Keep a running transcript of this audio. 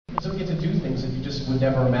would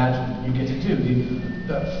never imagine you get to do.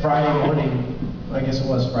 The Friday morning, I guess it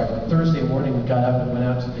was Friday, Thursday morning, we got up and went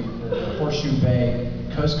out to the Horseshoe Bay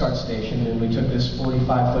Coast Guard station, and we took this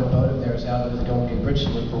 45-foot boat of theirs out of the Golden Gate Bridge to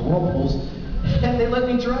look for whirlpools, and they let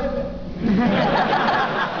me drive it.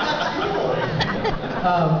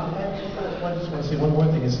 I just want to say one more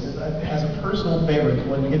thing. As a personal favorite,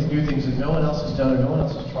 when we get to do things that no one else has done or no one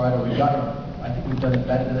else has tried, or I think we've done it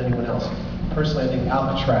better than anyone else. Personally, I think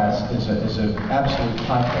Alcatraz is an absolute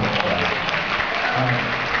high point for us.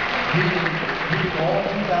 Reading all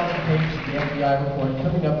 2,000 pages of the FBI report,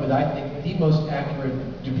 coming up with, I think, the most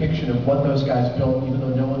accurate depiction of what those guys built, even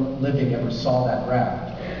though no one living ever saw that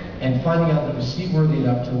raft. And finding out that it was seaworthy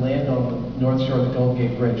enough to land on the north shore of the Golden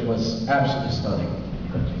Gate Bridge was absolutely stunning.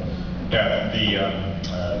 Yeah,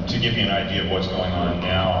 to give you an idea of what's going on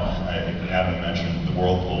now, I think Adam mentioned the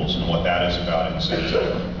Whirlpools and what that is about.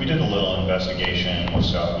 We did a little investigation with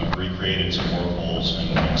stuff. We've recreated some Whirlpools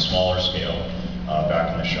in smaller scale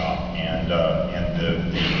back in the shop, and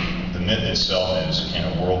the myth itself is, can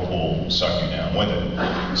a whirlpool suck you down with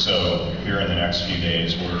it? So here in the next few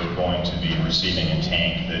days, we're going to be receiving a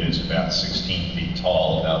tank that is about 16 feet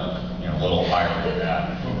tall, about a little higher than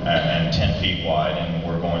that, and 10 feet wide, and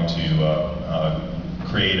we're going to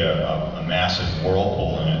create a massive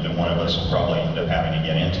whirlpool in it that one of us will probably end up having to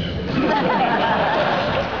get into.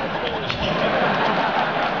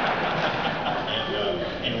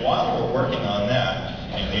 And while we're working on that,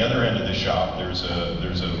 in the other end of the shop, there's a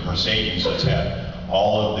Mercedes that's had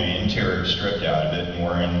all of the interior stripped out of it, and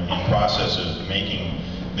we're in process of making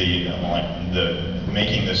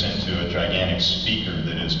making this into a gigantic speaker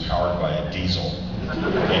that is powered by a diesel.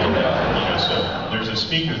 And so there's a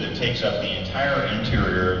speaker that takes up the entire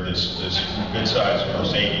interior of this good-sized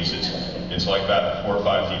Mercedes. It's like about 4 or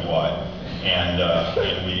 5 feet wide, and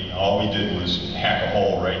all we did was hack a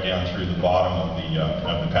hole right down through the bottom of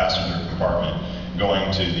the passenger compartment,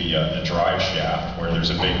 going to the drive shaft where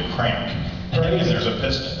there's a big crank. And there's a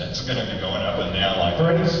piston that's going to be going up and down like that.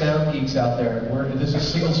 For any sound geeks out there,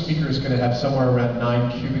 this single speaker is going to have somewhere around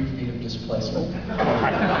 9 cubic feet of displacement.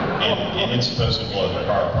 And it's supposed to blow the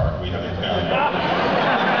car apart. We haven't found it.